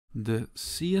The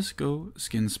Csgo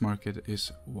skins market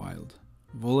is wild,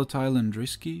 volatile and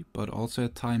risky, but also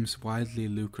at times wildly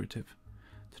lucrative.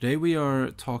 Today we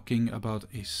are talking about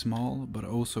a small but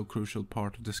also crucial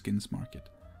part of the skins market,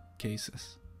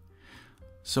 cases.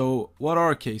 So what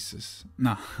are cases?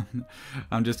 Nah,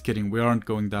 I'm just kidding, we aren't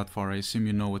going that far, I assume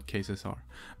you know what cases are.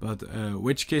 But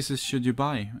which cases should you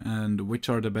buy, and which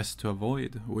are the best to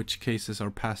avoid? Which cases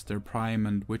are past their prime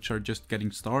and which are just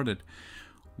getting started?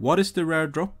 What is the rare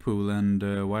drop pool,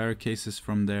 and why are cases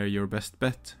from there your best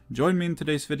bet? Join me in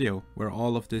today's video, where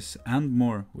all of this and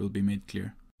more will be made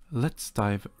clear. Let's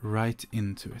dive right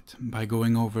into it by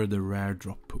going over the rare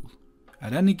drop pool.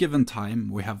 At any given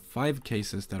time, we have 5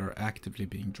 cases that are actively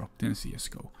being dropped in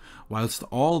Csgo, whilst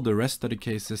all the rest of the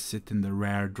cases sit in the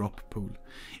rare drop pool.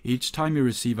 Each time you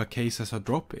receive a case as a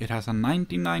drop, it has a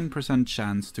 99%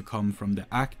 chance to come from the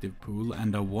active pool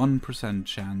and a 1%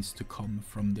 chance to come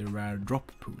from the rare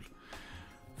drop pool.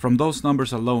 From those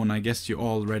numbers alone, I guess you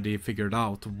already figured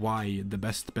out why the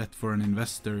best bet for an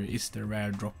investor is the rare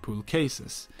drop pool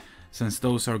cases, since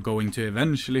those are going to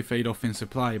eventually fade off in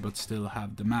supply but still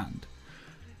have demand.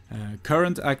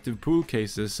 Current active pool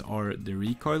cases are the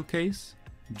Recoil case,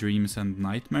 Dreams and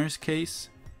Nightmares case,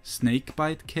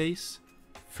 Snakebite case,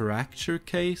 Fracture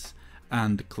case,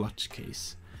 and Clutch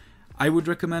case. I would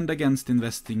recommend against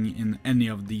investing in any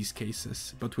of these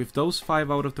cases, but with those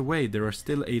 5 out of the way, there are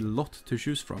still a lot to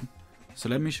choose from. So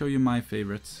let me show you my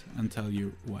favorites and tell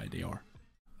you why they are.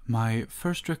 My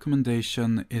first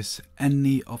recommendation is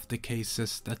any of the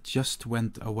cases that just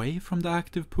went away from the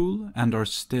active pool and are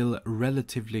still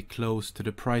relatively close to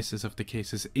the prices of the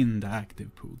cases in the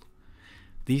active pool.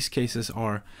 These cases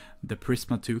are the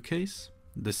Prisma 2 case,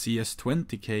 the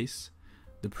CS20 case,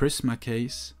 the Prisma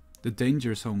case, the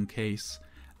Danger Zone case,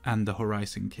 and the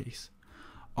Horizon case.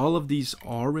 All of these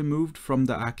are removed from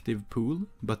the active pool,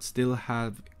 but still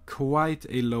have quite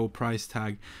a low price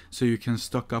tag, so you can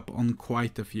stock up on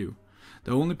quite a few.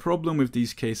 The only problem with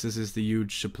these cases is the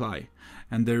huge supply,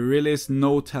 and there really is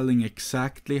no telling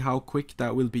exactly how quick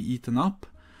that will be eaten up,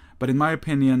 but in my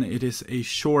opinion it is a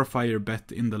surefire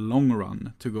bet in the long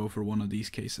run to go for one of these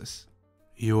cases.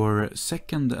 Your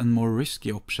second and more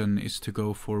risky option is to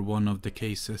go for one of the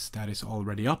cases that is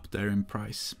already up there in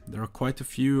price. There are quite a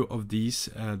few of these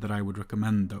that I would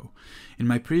recommend though. In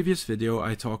my previous video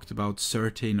I talked about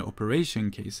certain operation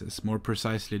cases, more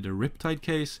precisely the Riptide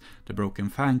case, the Broken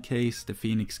Fang case, the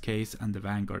Phoenix case, and the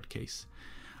Vanguard case.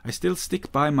 I still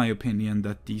stick by my opinion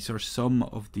that these are some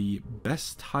of the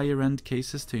best higher end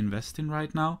cases to invest in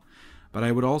right now. But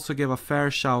I would also give a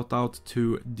fair shout out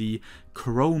to the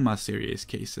Chroma series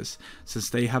cases, since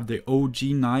they have the OG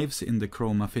knives in the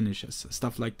Chroma finishes,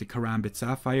 stuff like the Karambit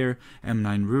Sapphire,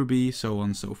 M9 Ruby, so on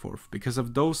and so forth. Because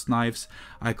of those knives,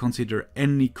 I consider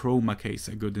any Chroma case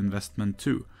a good investment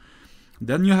too.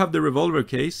 Then you have the Revolver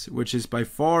Case, which is by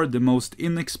far the most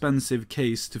inexpensive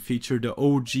case to feature the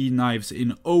OG knives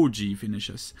in OG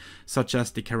finishes, such as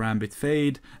the Karambit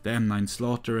Fade, the M9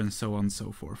 Slaughter, and so on and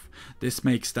so forth. This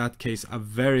makes that case a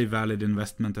very valid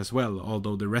investment as well,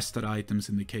 although the rest of the items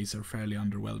in the case are fairly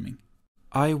underwhelming.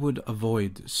 I would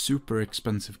avoid super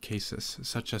expensive cases,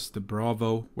 such as the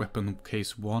Bravo, Weapon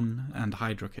Case 1, and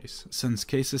Hydra Case, since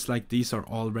cases like these are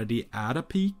already at a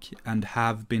peak and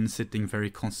have been sitting very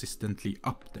consistently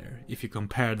up there, if you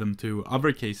compare them to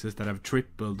other cases that have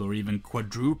tripled or even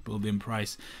quadrupled in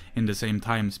price in the same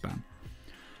time span.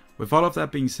 With all of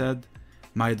that being said,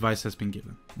 my advice has been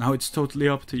given. Now it's totally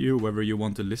up to you whether you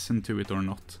want to listen to it or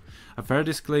not. A fair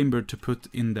disclaimer to put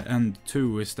in the end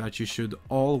too is that you should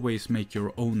always make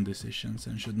your own decisions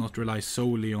and should not rely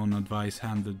solely on advice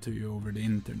handed to you over the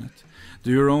internet.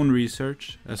 Do your own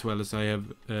research, as well as I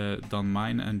have done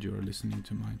mine and you are listening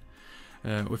to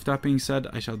mine. With that being said,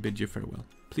 I shall bid you farewell.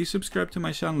 Please subscribe to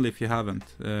my channel if you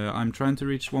haven't. I'm trying to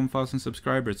reach 1000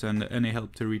 subscribers, and any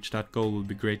help to reach that goal would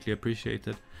be greatly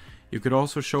appreciated. You could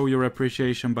also show your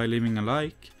appreciation by leaving a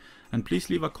like, and please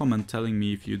leave a comment telling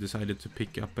me if you decided to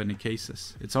pick up any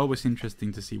cases. It's always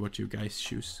interesting to see what you guys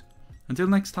choose. Until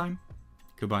next time,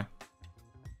 goodbye.